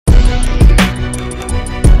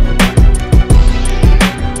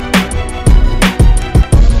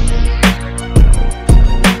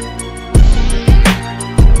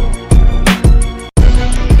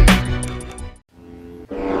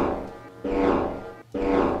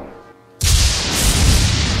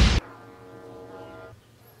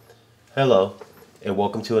Hello, and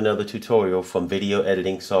welcome to another tutorial from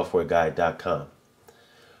VideoEditingSoftwareGuide.com.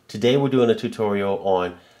 Today we're doing a tutorial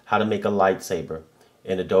on how to make a lightsaber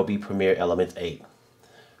in Adobe Premiere Elements 8.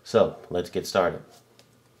 So let's get started.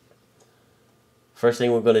 First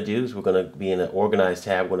thing we're going to do is we're going to be in the Organize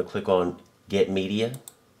tab. We're going to click on Get Media,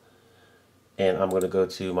 and I'm going to go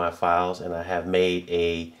to my files, and I have made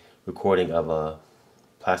a recording of a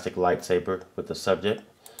plastic lightsaber with the subject.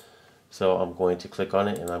 So I'm going to click on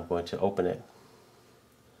it and I'm going to open it.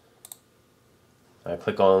 I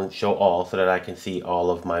click on Show All so that I can see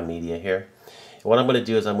all of my media here. And what I'm going to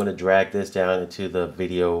do is I'm going to drag this down into the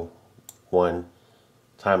Video 1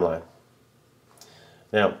 timeline.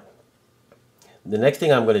 Now, the next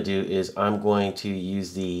thing I'm going to do is I'm going to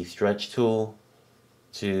use the Stretch tool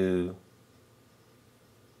to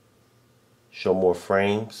show more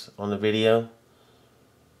frames on the video,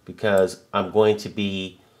 because I'm going to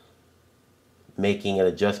be making an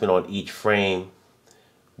adjustment on each frame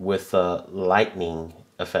with a lightning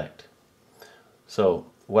effect. So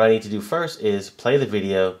what I need to do first is play the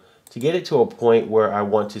video to get it to a point where I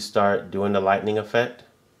want to start doing the lightning effect.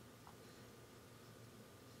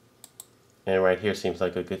 And right here seems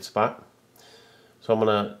like a good spot. So I'm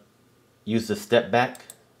going to use the step back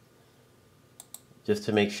just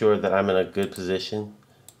to make sure that I'm in a good position,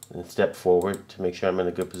 and step forward to make sure I'm in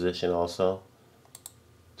a good position also,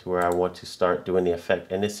 to where I want to start doing the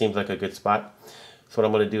effect. And this seems like a good spot. So what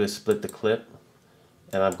I'm going to do is split the clip,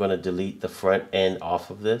 and I'm going to delete the front end off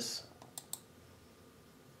of this.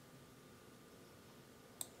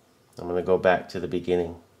 I'm going to go back to the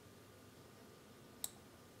beginning.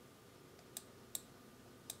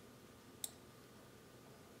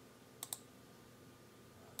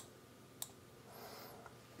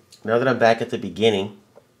 Now that I'm back at the beginning,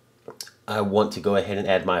 I want to go ahead and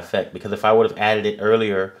add my effect, because if I would have added it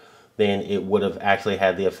earlier, then it would have actually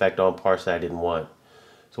had the effect on parts that I didn't want.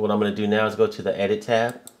 So what I'm going to do now is go to the Edit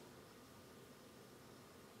tab.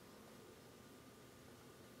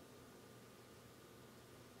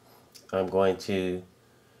 I'm going to,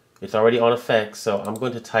 it's already on effects, so I'm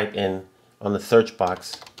going to type in on the search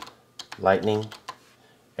box lightning,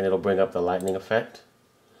 and it'll bring up the lightning effect.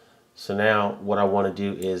 So now what I want to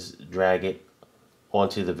do is drag it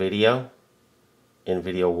onto the video in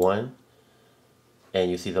Video 1,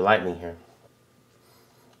 and you see the lightning here.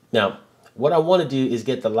 Now what I want to do is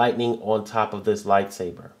get the lightning on top of this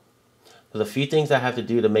lightsaber. There's a few things I have to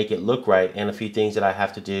do to make it look right, and a few things that I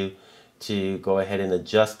have to do to go ahead and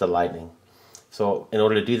adjust the lightning. So in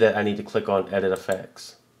order to do that, I need to click on Edit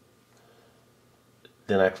Effects.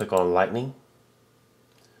 Then I click on Lightning,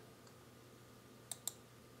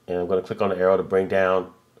 and I'm going to click on the arrow to bring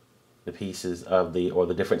down the pieces of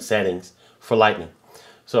the different settings for lightning.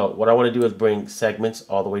 So what I want to do is bring segments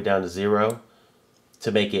all the way down to 0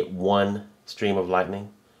 to make it one stream of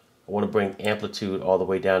lightning. I want to bring amplitude all the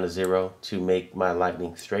way down to 0 to make my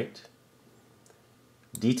lightning straight.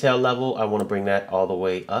 Detail level, I want to bring that all the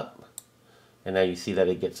way up, and now you see that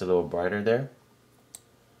it gets a little brighter there.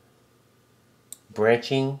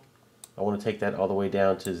 Branching, I want to take that all the way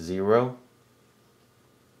down to 0.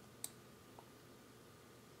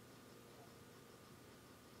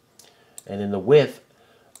 And in the width,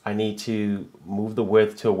 I need to move the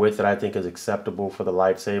width to a width that I think is acceptable for the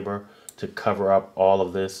lightsaber to cover up all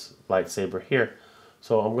of this lightsaber here.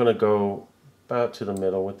 So I'm going to go about to the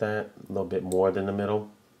middle with that, a little bit more than the middle.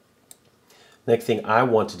 Next thing I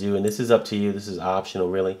want to do, and this is up to you, this is optional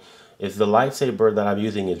really, is the lightsaber that I'm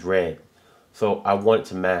using is red. So I want it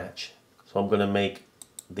to match. So I'm going to make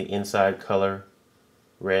the inside color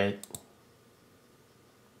red.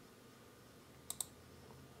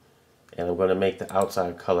 And I'm going to make the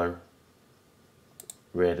outside color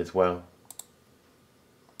red as well.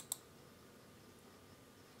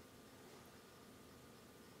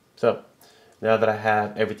 So now that I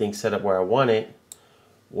have everything set up where I want it,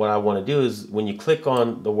 what I want to do is when you click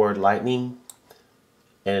on the word lightning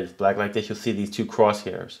and it's black like this, you'll see these two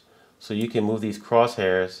crosshairs. So you can move these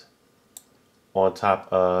crosshairs on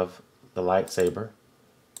top of the lightsaber.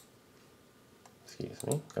 Excuse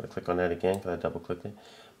me, got to click on that again because I double clicked it,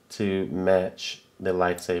 to match the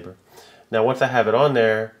lightsaber. Now once I have it on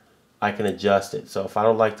there, I can adjust it. So if I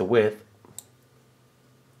don't like the width,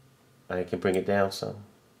 I can bring it down some.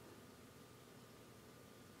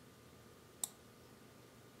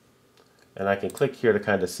 And I can click here to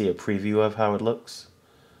kind of see a preview of how it looks.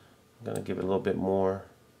 I'm going to give it a little bit more.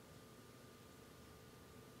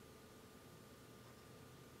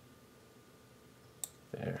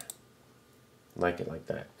 There. Like it like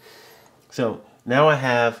that. So now I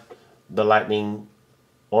have the lightning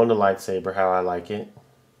on the lightsaber how I like it.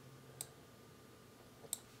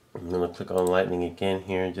 I'm going to click on lightning again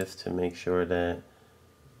here just to make sure that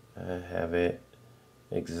I have it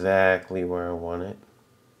exactly where I want it.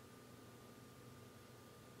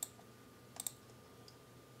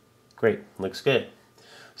 Great, looks good.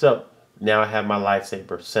 So now I have my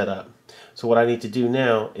lightsaber set up. So what I need to do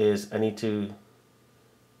now is I need to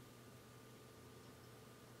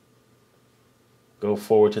go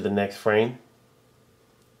forward to the next frame.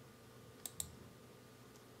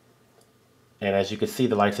 And as you can see,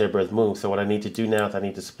 the lightsaber has moved. So what I need to do now is I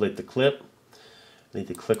need to split the clip. I need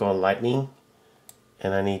to click on lightning,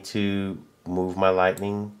 and I need to move my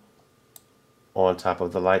lightning on top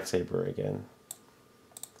of the lightsaber again.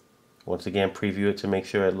 Once again, preview it to make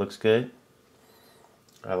sure it looks good.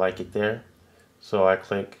 I like it there. So I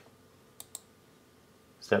click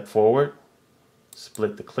step forward,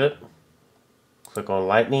 split the clip, click on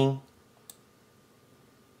lightning,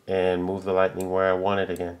 and move the lightning where I want it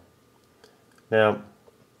again. Now,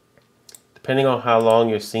 depending on how long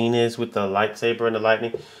your scene is with the lightsaber and the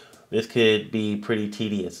lightning, this could be pretty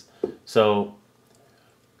tedious. So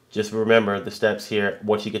just remember the steps here.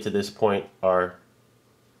 Once you get to this point are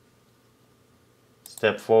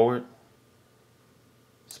step forward,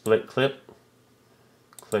 split clip,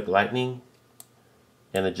 click lightning,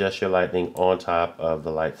 and adjust your lightning on top of the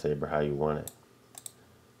lightsaber how you want it.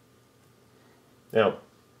 Now,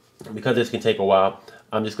 because this can take a while,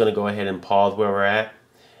 I'm just going to go ahead and pause where we're at,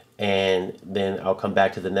 and then I'll come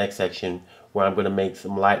back to the next section where I'm going to make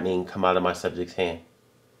some lightning come out of my subject's hand.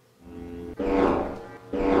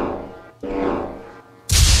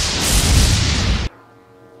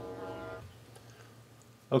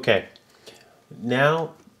 Okay,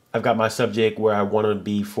 now I've got my subject where I want to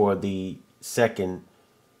be for the second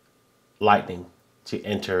lightning to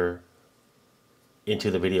enter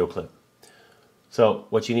into the video clip. So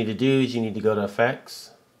what you need to do is you need to go to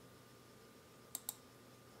Effects,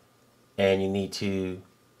 and you need to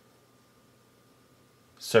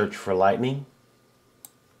search for lightning,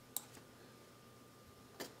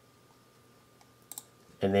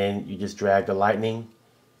 and then you just drag the lightning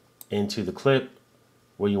into the clip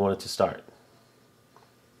where you want it to start.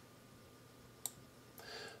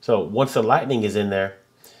 So once the lightning is in there,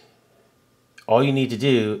 all you need to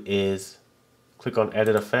do is click on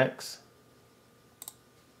Edit Effects,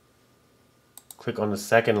 click on the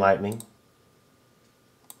second lightning,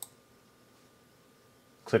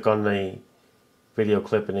 click on the video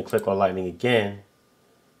clip, and then click on lightning again.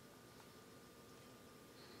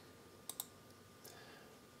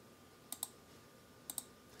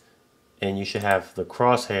 And you should have the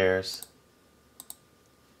crosshairs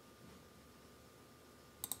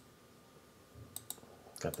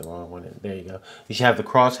got the wrong one in. There you go. You should have the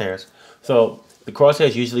crosshairs. So the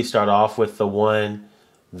crosshairs usually start off with the one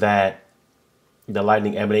that the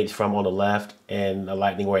lightning emanates from on the left and the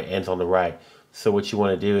lightning where it ends on the right. So what you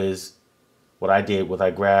want to do is, what I did was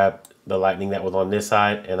I grabbed the lightning that was on this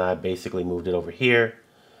side and I basically moved it over here.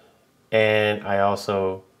 And I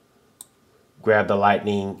also grabbed the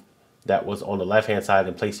lightning that was on the left hand side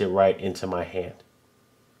and placed it right into my hand.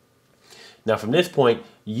 Now from this point,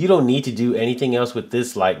 you don't need to do anything else with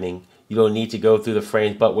this lightning. You don't need to go through the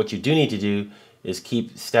frames, but what you do need to do is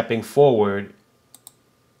keep stepping forward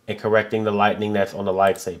and correcting the lightning that's on the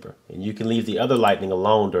lightsaber. And you can leave the other lightning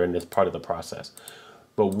alone during this part of the process.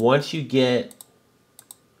 But once you get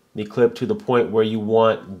the clip to the point where you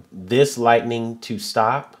want this lightning to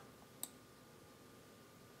stop,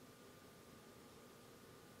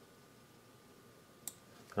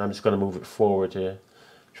 and I'm just going to move it forward to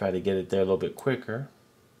try to get it there a little bit quicker.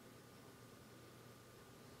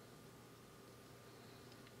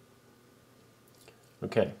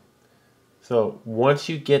 Okay, so once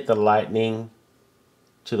you get the lightning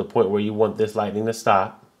to the point where you want this lightning to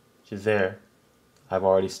stop, which is there, I've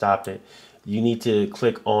already stopped it, you need to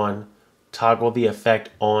click on toggle the effect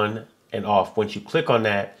on and off. Once you click on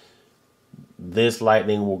that, this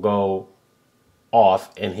lightning will go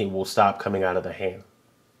off and it will stop coming out of the hand.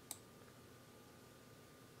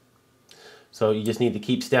 So you just need to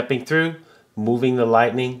keep stepping through, moving the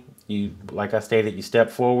lightning. You, like I stated, you step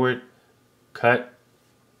forward, cut,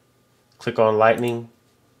 click on lightning,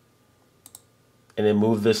 and then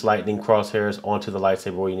move this lightning crosshairs onto the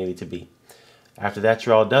lightsaber where you need it to be. After that,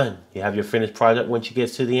 you're all done. You have your finished product once you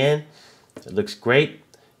get to the end. It looks great,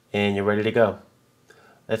 and you're ready to go.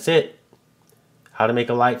 That's it. How to make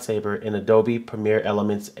a lightsaber in Adobe Premiere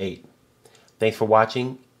Elements 8. Thanks for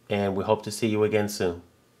watching, and we hope to see you again soon.